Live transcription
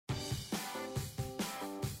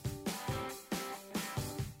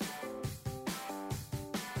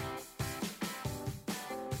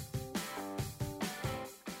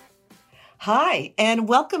Hi, and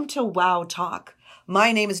welcome to Wow Talk.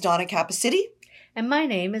 My name is Donna Capacity. And my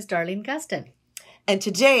name is Darlene Gustin. And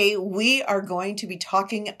today we are going to be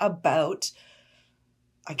talking about,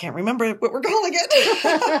 I can't remember what we're calling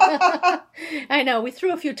it. I know, we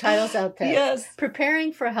threw a few titles out there. Yes.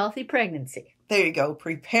 Preparing for a healthy pregnancy. There you go.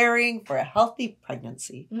 Preparing for a healthy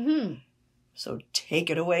pregnancy. Mm-hmm. So take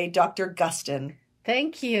it away, Dr. Gustin.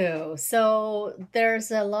 Thank you. So there's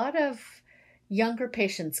a lot of younger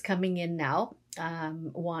patients coming in now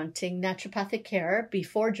wanting naturopathic care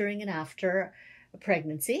before, during, and after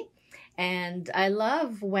pregnancy. And I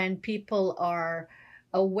love when people are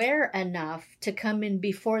aware enough to come in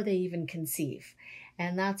before they even conceive.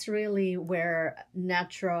 And that's really where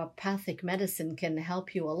naturopathic medicine can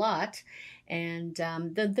help you a lot. And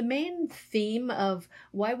the main theme of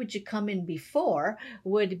why would you come in before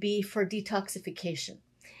would be for detoxification.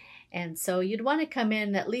 And so you'd want to come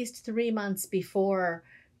in at least 3 months before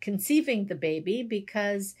conceiving the baby,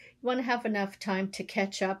 because you want to have enough time to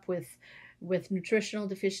catch up with nutritional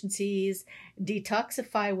deficiencies,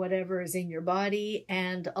 detoxify whatever is in your body,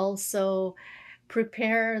 and also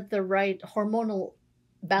prepare the right hormonal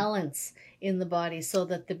balance in the body so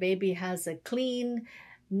that the baby has a clean,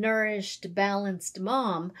 nourished, balanced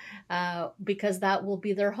mom, because that will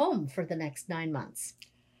be their home for the next 9 months.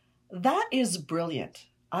 That is brilliant.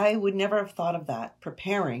 I would never have thought of that,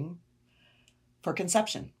 preparing for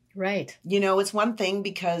conception. Right. You know, it's one thing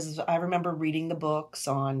because I remember reading the books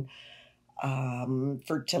on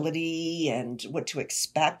fertility and what to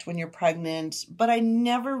expect when you're pregnant, but I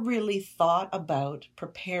never really thought about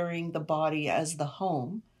preparing the body as the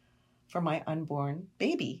home for my unborn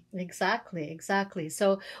baby. Exactly.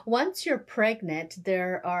 So once you're pregnant,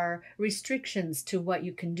 there are restrictions to what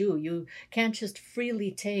you can do. You can't just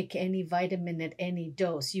freely take any vitamin at any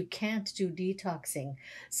dose. You can't do detoxing.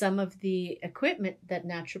 Some of the equipment that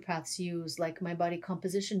naturopaths use, like my body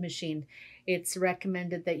composition machine, it's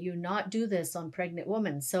recommended that you not do this on pregnant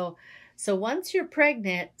women. So once you're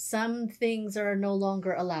pregnant, some things are no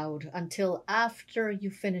longer allowed until after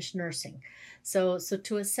you finish nursing. So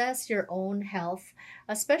to assess your own health,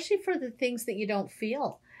 especially for the things that you don't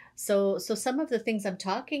feel. So some of the things I'm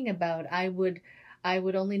talking about, I would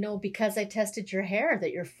only know because I tested your hair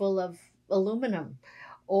that you're full of aluminum,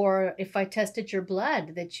 or if I tested your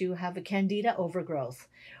blood that you have a candida overgrowth,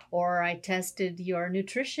 or I tested your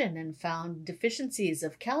nutrition and found deficiencies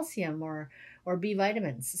of calcium or B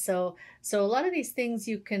vitamins. So a lot of these things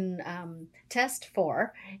you can test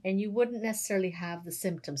for, and you wouldn't necessarily have the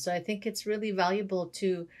symptoms. So I think it's really valuable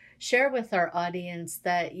to share with our audience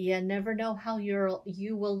that you never know how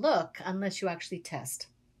you will look unless you actually test.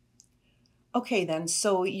 Okay, then.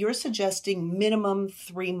 So you're suggesting minimum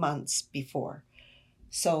 3 months before.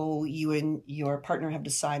 So you and your partner have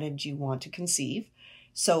decided you want to conceive.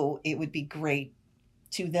 So it would be great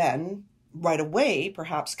to then right away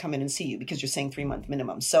perhaps come in and see you, because you're saying 3 month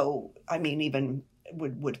minimum. So, I mean, even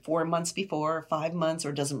would 4 months before, 5 months, or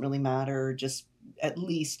it doesn't really matter, just at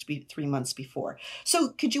least be 3 months before. So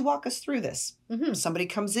could you walk us through this? Mm-hmm. Somebody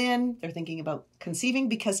comes in, they're thinking about conceiving,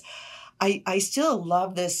 because I still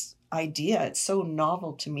love this idea. It's so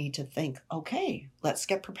novel to me to think, okay, let's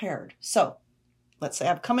get prepared. So let's say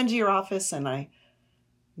I've come into your office and I'm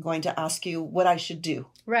going to ask you what I should do.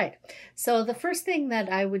 Right. So the first thing that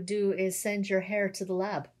I would do is send your hair to the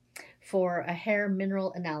lab for a hair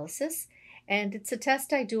mineral analysis. And it's a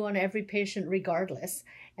test I do on every patient regardless.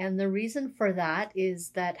 And the reason for that is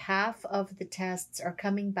that half of the tests are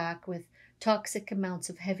coming back with toxic amounts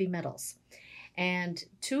of heavy metals. And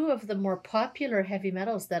two of the more popular heavy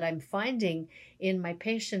metals that I'm finding in my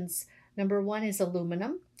patients, number one is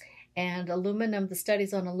aluminum. And aluminum, the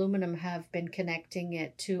studies on aluminum have been connecting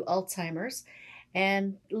it to Alzheimer's.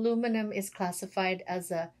 And aluminum is classified as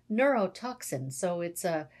a neurotoxin. So it's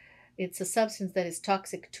a substance that is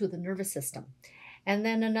toxic to the nervous system. And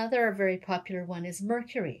then another very popular one is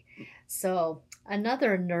mercury. So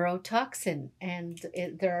another neurotoxin. And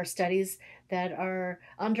there are studies that are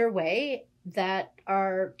underway that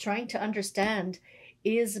are trying to understand,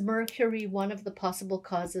 is mercury one of the possible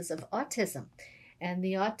causes of autism? And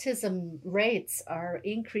the autism rates are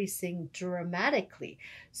increasing dramatically.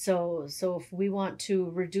 So if we want to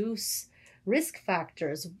reduce risk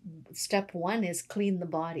factors, step one is clean the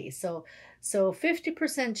body. So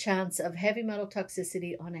 50% chance of heavy metal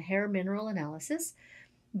toxicity on a hair mineral analysis.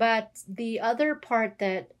 But the other part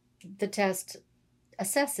that the test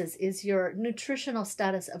assesses is your nutritional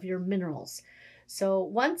status of your minerals. So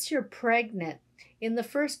once you're pregnant, in the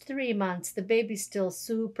first 3 months, the baby's still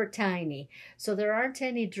super tiny. So there aren't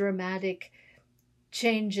any dramatic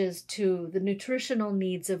changes to the nutritional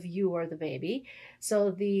needs of you or the baby.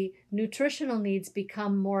 So the nutritional needs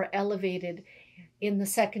become more elevated in the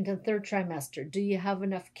second and third trimester. Do you have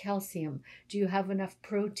enough calcium? Do you have enough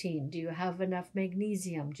protein? Do you have enough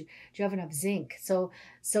magnesium? Do you have enough zinc? So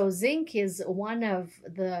zinc is one of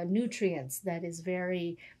the nutrients that is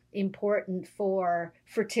very important for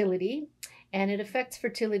fertility, and it affects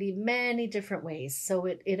fertility many different ways. So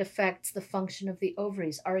it affects the function of the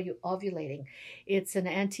ovaries. Are you ovulating? It's an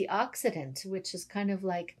antioxidant, which is kind of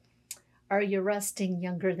like, are you resting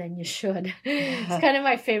younger than you should? It's kind of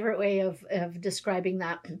my favorite way of describing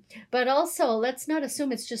that. But also, let's not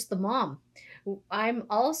assume it's just the mom. I'm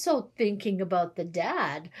also thinking about the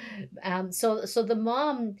dad. So the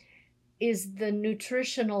mom is the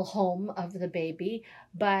nutritional home of the baby,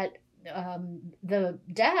 but the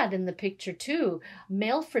dad in the picture too,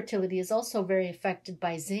 male fertility is also very affected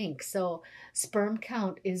by zinc. So sperm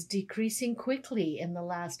count is decreasing quickly in the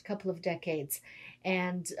last couple of decades,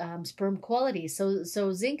 and sperm quality. So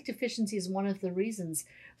zinc deficiency is one of the reasons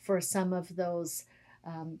for some of those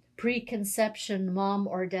preconception mom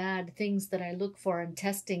or dad things that I look for in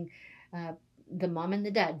testing the mom and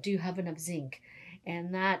the dad. Do you have enough zinc?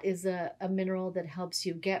 And that is a mineral that helps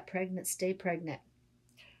you get pregnant, stay pregnant.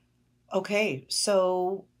 Okay,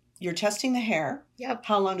 so you're testing the hair. Yep.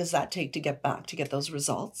 How long does that take to get those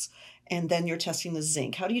results? And then you're testing the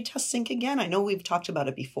zinc. How do you test zinc again? I know we've talked about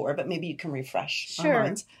it before, but maybe you can refresh our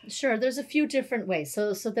minds. Sure. There's a few different ways.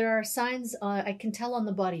 So there are signs I can tell on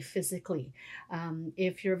the body physically.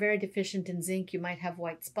 If you're very deficient in zinc, you might have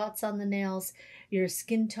white spots on the nails. Your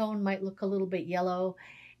skin tone might look a little bit yellow.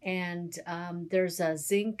 And there's a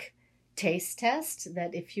zinc taste test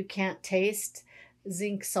that if you can't taste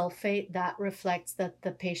zinc sulfate, that reflects that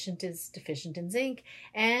the patient is deficient in zinc.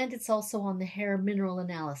 And it's also on the hair mineral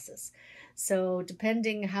analysis. So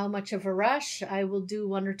depending how much of a rush, I will do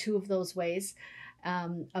one or two of those ways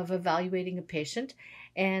of evaluating a patient.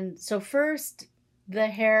 And so first, the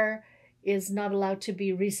hair is not allowed to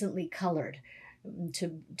be recently colored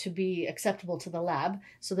to be acceptable to the lab.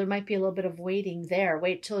 So there might be a little bit of waiting there.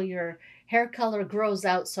 Wait till your hair color grows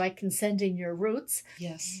out so I can send in your roots.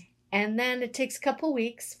 Yes. And then it takes a couple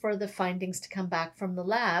weeks for the findings to come back from the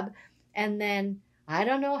lab. And then I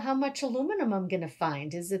don't know how much aluminum I'm going to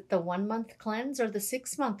find. Is it the 1 month cleanse or the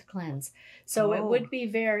 6 month cleanse? So it would be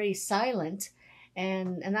very silent.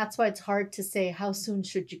 And that's why it's hard to say how soon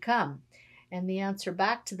should you come. And the answer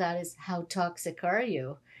back to that is, how toxic are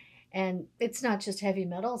you? And it's not just heavy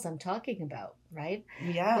metals I'm talking about, right?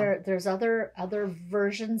 Yeah. There's other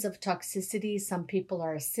versions of toxicity. Some people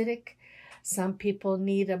are acidic. Some people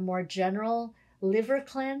need a more general liver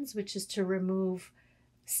cleanse, which is to remove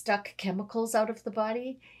stuck chemicals out of the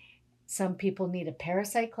body. Some people need a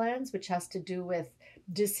parasite cleanse, which has to do with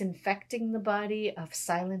disinfecting the body of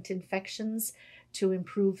silent infections to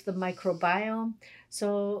improve the microbiome.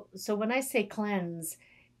 So when I say cleanse,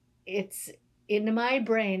 it's in my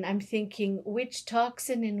brain, I'm thinking which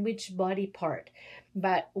toxin in which body part.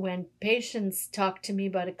 But when patients talk to me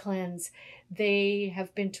about a cleanse, they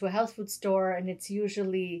have been to a health food store and it's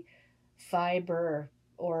usually fiber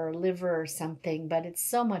or liver or something, but it's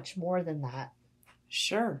so much more than that.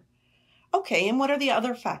 Sure. Okay, and what are the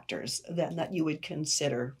other factors then that you would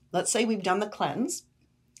consider? Let's say we've done the cleanse.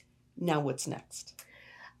 Now what's next?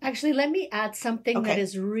 Actually, let me add something that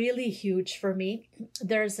is really huge for me.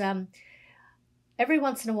 There's every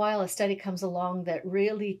once in a while a study comes along that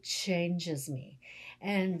really changes me.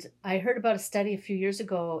 And I heard about a study a few years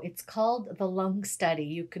ago. It's called the lung study.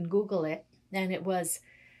 You can Google it. And it was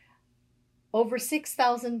over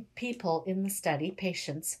 6,000 people in the study,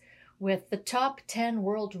 patients, with the top 10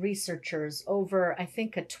 world researchers over, I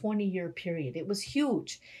think, a 20-year period. It was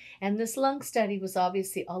huge. And this lung study was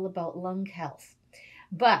obviously all about lung health.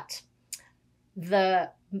 But the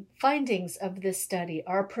findings of this study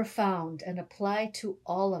are profound and apply to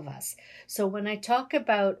all of us. So when I talk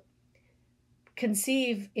about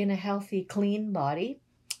conceive in a healthy, clean body,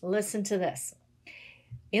 listen to this.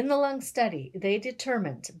 In the lung study, they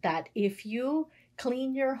determined that if you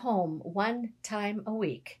clean your home 1 time a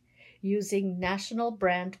week using national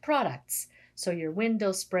brand products, so your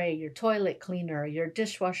window spray, your toilet cleaner, your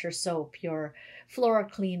dishwasher soap, your floor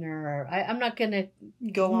cleaner, I'm not going to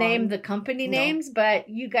name the company names, but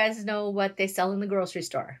you guys know what they sell in the grocery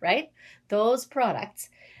store, right? Those products,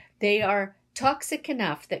 they are toxic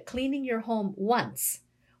enough that cleaning your home once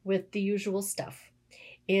with the usual stuff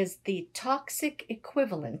is the toxic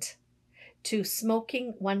equivalent to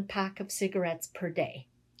smoking 1 pack of cigarettes per day.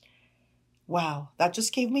 Wow, that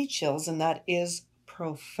just gave me chills, and that is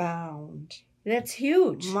profound. That's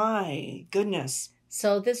huge. My goodness.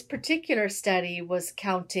 So this particular study was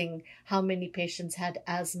counting how many patients had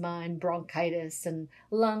asthma and bronchitis and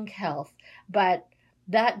lung health, but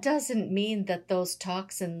that doesn't mean that those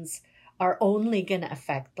toxins are only going to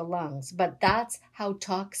affect the lungs, but that's how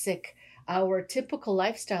toxic our typical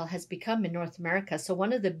lifestyle has become in North America. So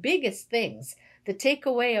one of the biggest things, the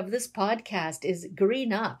takeaway of this podcast is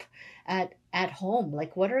green up at home.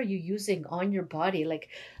 Like, what are you using on your body?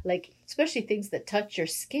 Like especially things that touch your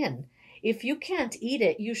skin. If you can't eat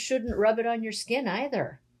it, you shouldn't rub it on your skin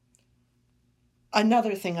either.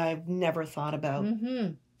 Another thing I've never thought about,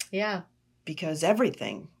 Yeah. because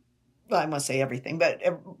everything, well, I must say everything, but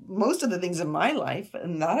most of the things in my life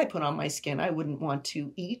and that I put on my skin, I wouldn't want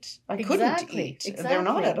to eat. I couldn't eat. They're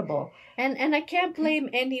not edible. And I can't blame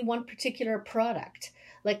any one particular product.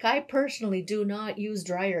 Like, I personally do not use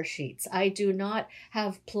dryer sheets. I do not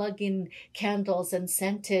have plug-in candles and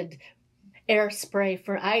scented air spray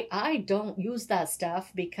for I don't use that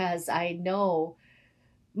stuff because I know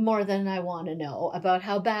more than I want to know about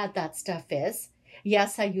how bad that stuff is.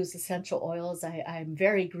 Yes, I use essential oils. I'm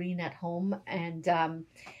very green at home, and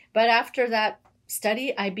but after that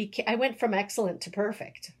study, I went from excellent to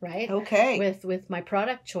perfect, right? Okay. With my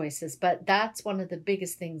product choices. But that's one of the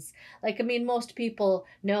biggest things. Like, I mean, most people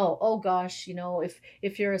know, oh gosh, you know,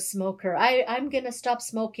 if you're a smoker, I'm gonna stop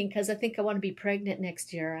smoking because I think I want to be pregnant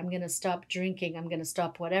next year. I'm gonna stop drinking. I'm gonna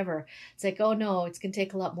stop whatever. It's like, oh no, it's gonna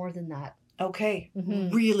take a lot more than that. Okay.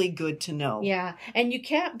 Really good to know. Yeah. And you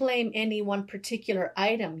can't blame any one particular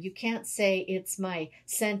item. You can't say it's my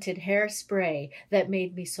scented hairspray that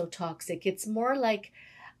made me so toxic. It's more like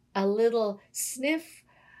a little sniff,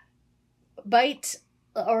 bite,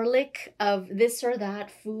 or lick of this or that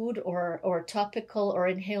food or topical or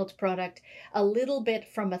inhaled product, a little bit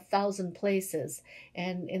from 1,000 places.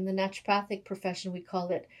 And in the naturopathic profession, we call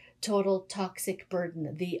it total toxic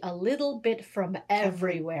burden, a little bit from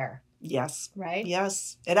everywhere. Yes. Right?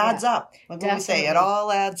 Yes. It adds up. Like we say, it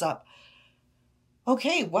all adds up.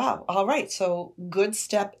 Okay. Wow. All right. So good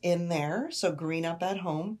step in there. So green up at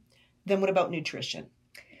home. Then what about nutrition?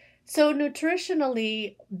 So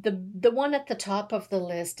nutritionally, the one at the top of the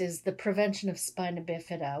list is the prevention of spina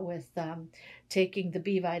bifida with taking the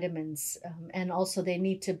B vitamins. And also they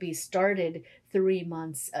need to be started 3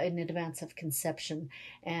 months in advance of conception.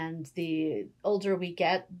 And the older we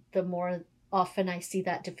get, the more often I see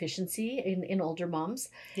that deficiency in older moms.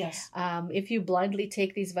 Yes. If you blindly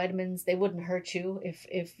take these vitamins, they wouldn't hurt you.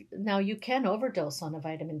 If now you can overdose on a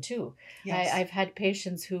vitamin too. Yes. I've had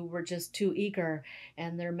patients who were just too eager,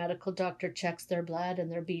 and their medical doctor checks their blood,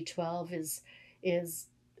 and their B12 is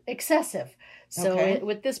excessive. So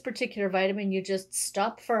with this particular vitamin, you just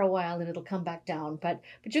stop for a while, and it'll come back down. But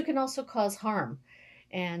you can also cause harm,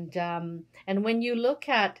 and when you look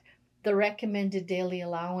at the recommended daily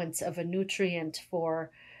allowance of a nutrient for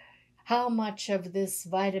how much of this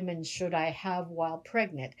vitamin should I have while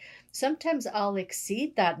pregnant. Sometimes I'll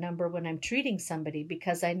exceed that number when I'm treating somebody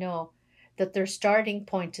because I know that their starting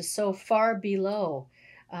point is so far below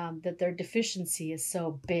that their deficiency is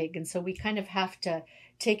so big. And so we kind of have to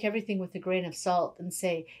take everything with a grain of salt and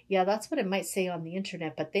say, yeah, that's what it might say on the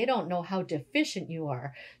internet, but they don't know how deficient you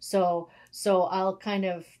are. So I'll kind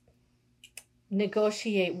of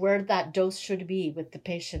negotiate where that dose should be with the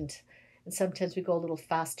patient. And sometimes we go a little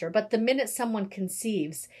faster. But the minute someone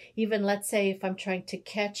conceives, even let's say if I'm trying to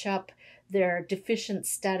catch up their deficient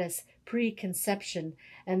status pre-conception,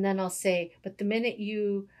 and then I'll say, but the minute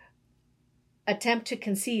you attempt to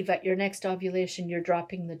conceive at your next ovulation, you're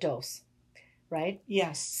dropping the dose, right?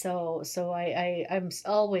 Yes. So I'm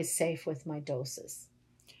always safe with my doses.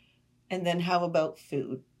 And then how about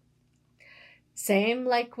food? Same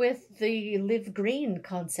like with the Live Green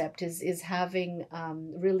concept is having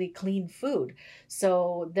really clean food.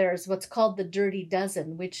 So there's what's called the Dirty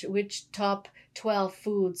Dozen, which top 12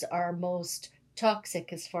 foods are most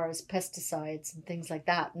toxic as far as pesticides and things like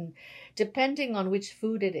that. And depending on which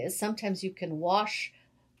food it is, sometimes you can wash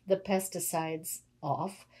the pesticides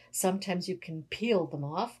off. Sometimes you can peel them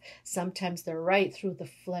off. Sometimes they're right through the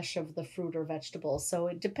flesh of the fruit or vegetable. So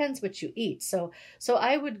it depends what you eat. So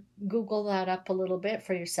I would Google that up a little bit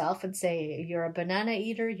for yourself and say, you're a banana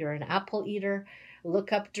eater, you're an apple eater,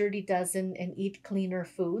 look up Dirty Dozen and eat cleaner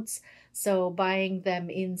foods. So buying them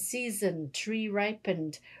in season, tree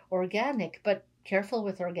ripened, organic, but careful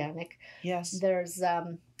with organic. Yes.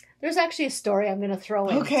 There's actually a story I'm going to throw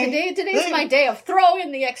in. Okay. Today's my day of throw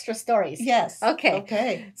in the extra stories. Yes.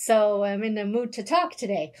 Okay. So I'm in the mood to talk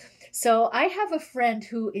today. So I have a friend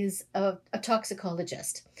who is a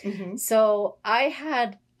toxicologist. Mm-hmm. So I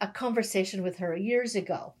had a conversation with her years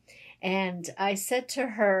ago. And I said to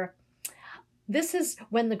her, this is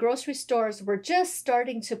when the grocery stores were just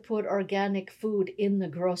starting to put organic food in the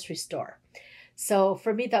grocery store. So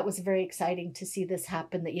for me, that was very exciting to see this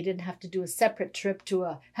happen, that you didn't have to do a separate trip to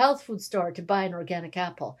a health food store to buy an organic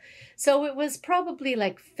apple. So it was probably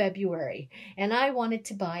like February, and I wanted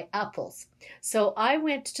to buy apples. So I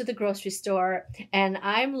went to the grocery store, and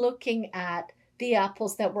I'm looking at the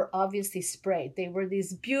apples that were obviously sprayed. They were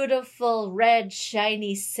these beautiful, red,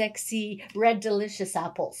 shiny, sexy, red, delicious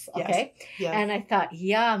apples. Okay. Yes. Yeah. And I thought,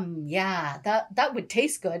 yum, yeah, that would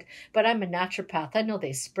taste good. But I'm a naturopath. I know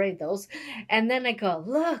they sprayed those. And then I go,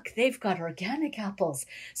 look, they've got organic apples.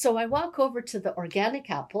 So I walk over to the organic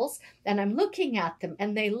apples, and I'm looking at them,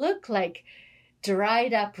 and they look like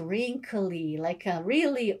dried up, wrinkly, like a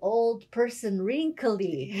really old person,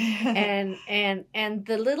 wrinkly. and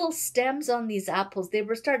the little stems on these apples, they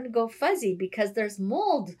were starting to go fuzzy because there's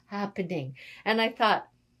mold happening. And I thought,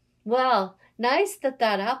 well, nice that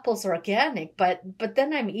apple's organic, but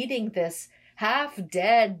then I'm eating this half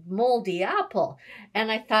dead moldy apple.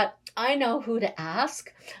 And I thought, I know who to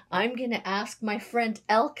ask. I'm going to ask my friend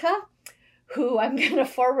Elka, who I'm going to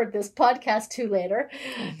forward this podcast to later.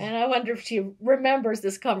 And I wonder if she remembers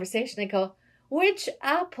this conversation. I go, which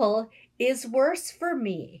apple is worse for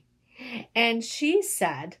me? And she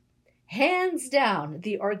said, hands down,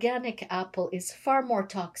 the organic apple is far more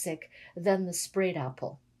toxic than the sprayed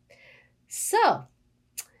apple. So,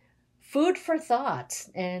 food for thought,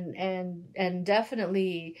 and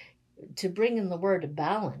definitely to bring in the word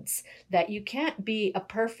balance, that you can't be a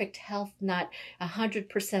perfect health nut,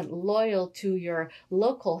 100% loyal to your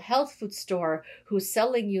local health food store who's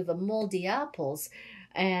selling you the moldy apples,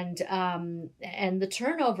 and the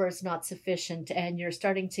turnover is not sufficient, and you're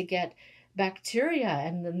starting to get bacteria,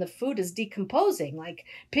 and then the food is decomposing. Like,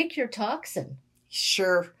 pick your toxin.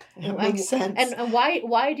 Sure, it makes sense. And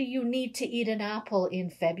why do you need to eat an apple in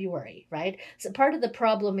February, right? So part of the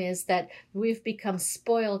problem is that we've become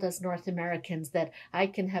spoiled as North Americans, that I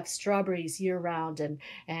can have strawberries year round,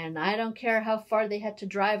 and I don't care how far they had to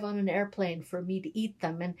drive on an airplane for me to eat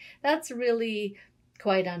them. And that's really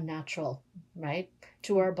quite unnatural, right,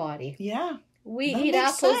 to our body. Yeah. We That eat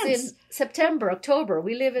makes apples sense. in September, October.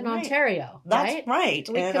 We live in Right. Ontario, That's right? right.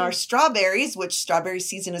 We And can- our strawberries, which strawberry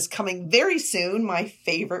season is coming very soon, my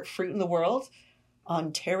favorite fruit in the world,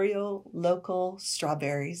 Ontario local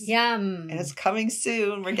strawberries. Yum. And it's coming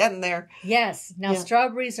soon. We're getting there. Yes. Now, Yeah.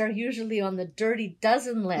 strawberries are usually on the dirty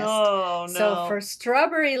dozen list. Oh, no. So for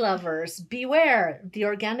strawberry lovers, beware. The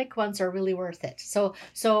organic ones are really worth it.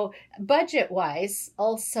 So budget wise,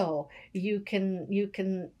 also you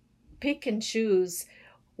can pick and choose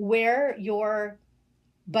where your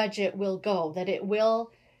budget will go, that it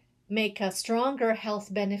will make a stronger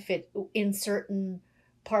health benefit in certain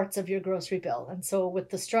parts of your grocery bill. And so with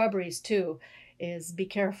the strawberries too, is be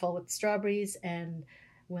careful with strawberries, and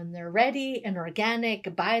when they're ready and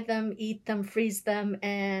organic, buy them, eat them, freeze them,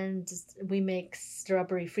 and we make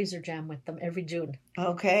strawberry freezer jam with them every June.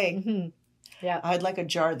 Okay. Hmm. Yeah. I'd like a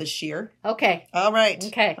jar this year. Okay. All right.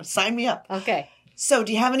 Okay. Sign me up. Okay. So,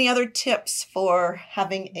 do you have any other tips for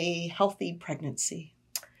having a healthy pregnancy?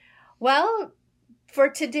 Well, for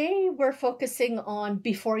today, we're focusing on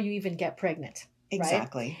before you even get pregnant.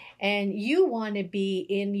 Exactly. And you want to be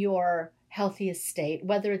in your healthiest state,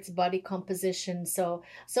 whether it's body composition. So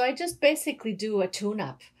I just basically do a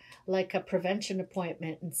tune-up, like a prevention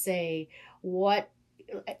appointment, and say, what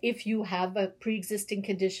if you have a pre-existing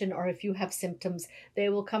condition or if you have symptoms, they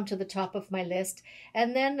will come to the top of my list.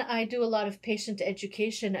 And then I do a lot of patient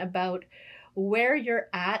education about where you're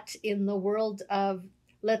at in the world of,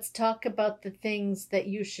 let's talk about the things that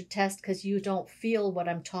you should test because you don't feel what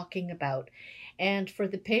I'm talking about. And for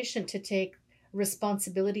the patient to take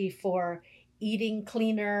responsibility for eating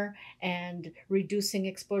cleaner and reducing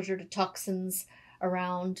exposure to toxins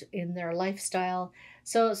around in their lifestyle.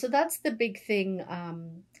 So that's the big thing,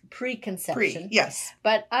 preconception. Yes.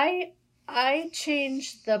 But I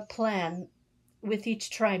change the plan with each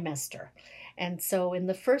trimester. And so in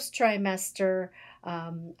the first trimester,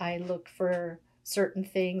 I look for certain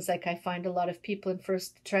things. Like I find a lot of people in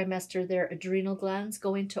first trimester, their adrenal glands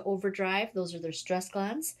go into overdrive. Those are their stress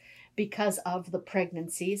glands because of the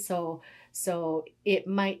pregnancy. So it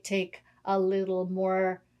might take a little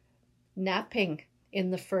more napping in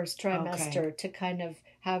the first trimester to kind of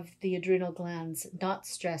have the adrenal glands not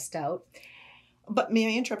stressed out. But may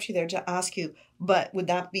I interrupt you there to ask you, but would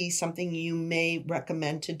that be something you may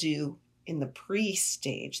recommend to do in the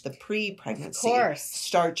pre-stage, the pre-pregnancy? Of course.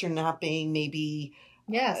 Start your napping, maybe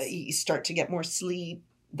Yes. you start to get more sleep,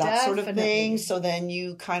 that sort of Definitely. thing. So then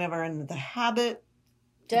you kind of are in the habit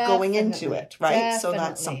going into Definitely. it, right? So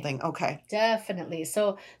that's Definitely. something. Okay. Definitely.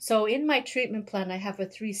 So in my treatment plan, I have a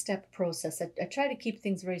three-step process. I try to keep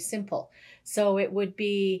things very simple. So it would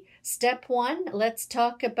be step one, let's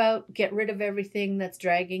talk about get rid of everything that's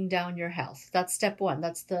dragging down your health. That's step one.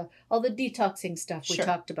 That's the all the detoxing stuff we Sure.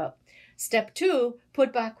 talked about. Step two,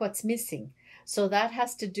 put back what's missing. So that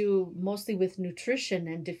has to do mostly with nutrition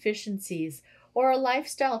and deficiencies or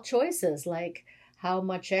lifestyle choices like how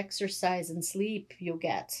much exercise and sleep you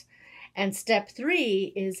get. And step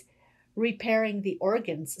three is repairing the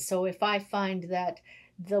organs. So if I find that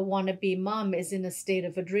the wannabe mom is in a state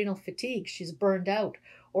of adrenal fatigue, she's burned out,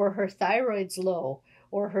 or her thyroid's low,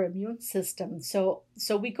 or her immune system. So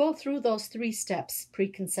we go through those three steps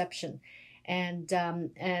preconception, and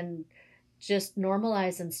just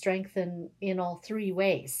normalize and strengthen in all three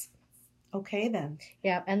ways. Okay, then.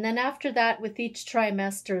 Yeah, and then after that, with each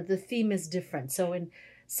trimester, the theme is different. So in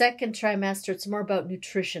second trimester, it's more about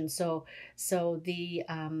nutrition. So the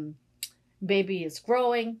baby is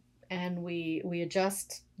growing, and we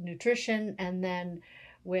adjust nutrition, and then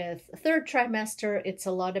with third trimester, it's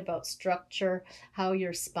a lot about structure, how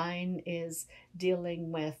your spine is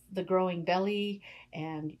dealing with the growing belly,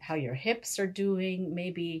 and how your hips are doing.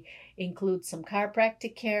 Maybe include some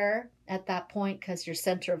chiropractic care at that point because your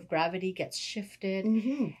center of gravity gets shifted.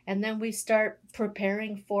 Hmm. And then we start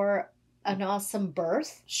preparing for an awesome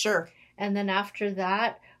birth. Sure. And then after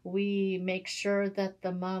that, we make sure that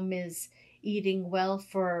the mom is eating well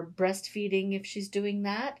for breastfeeding if she's doing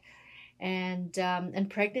that. And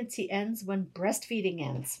pregnancy ends when breastfeeding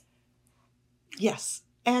ends. Yes.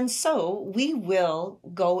 And so we will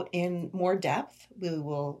go in more depth. We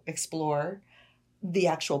will explore the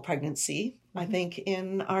actual pregnancy, I think,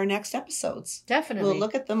 in our next episodes. Definitely. We'll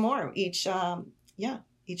look at them more each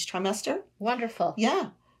trimester. Wonderful. Yeah.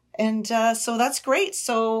 And so that's great.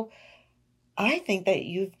 So I think that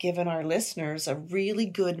you've given our listeners a really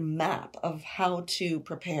good map of how to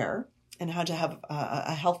prepare and how to have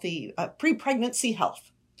a healthy pre-pregnancy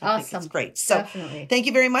health. I think Awesome. it's great. So Definitely. thank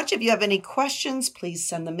you very much. If you have any questions, please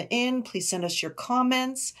send them in. Please send us your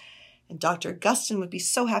comments. And Dr. Gustin would be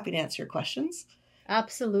so happy to answer your questions.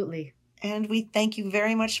 Absolutely. And we thank you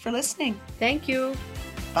very much for listening. Thank you.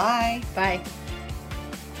 Bye. Bye.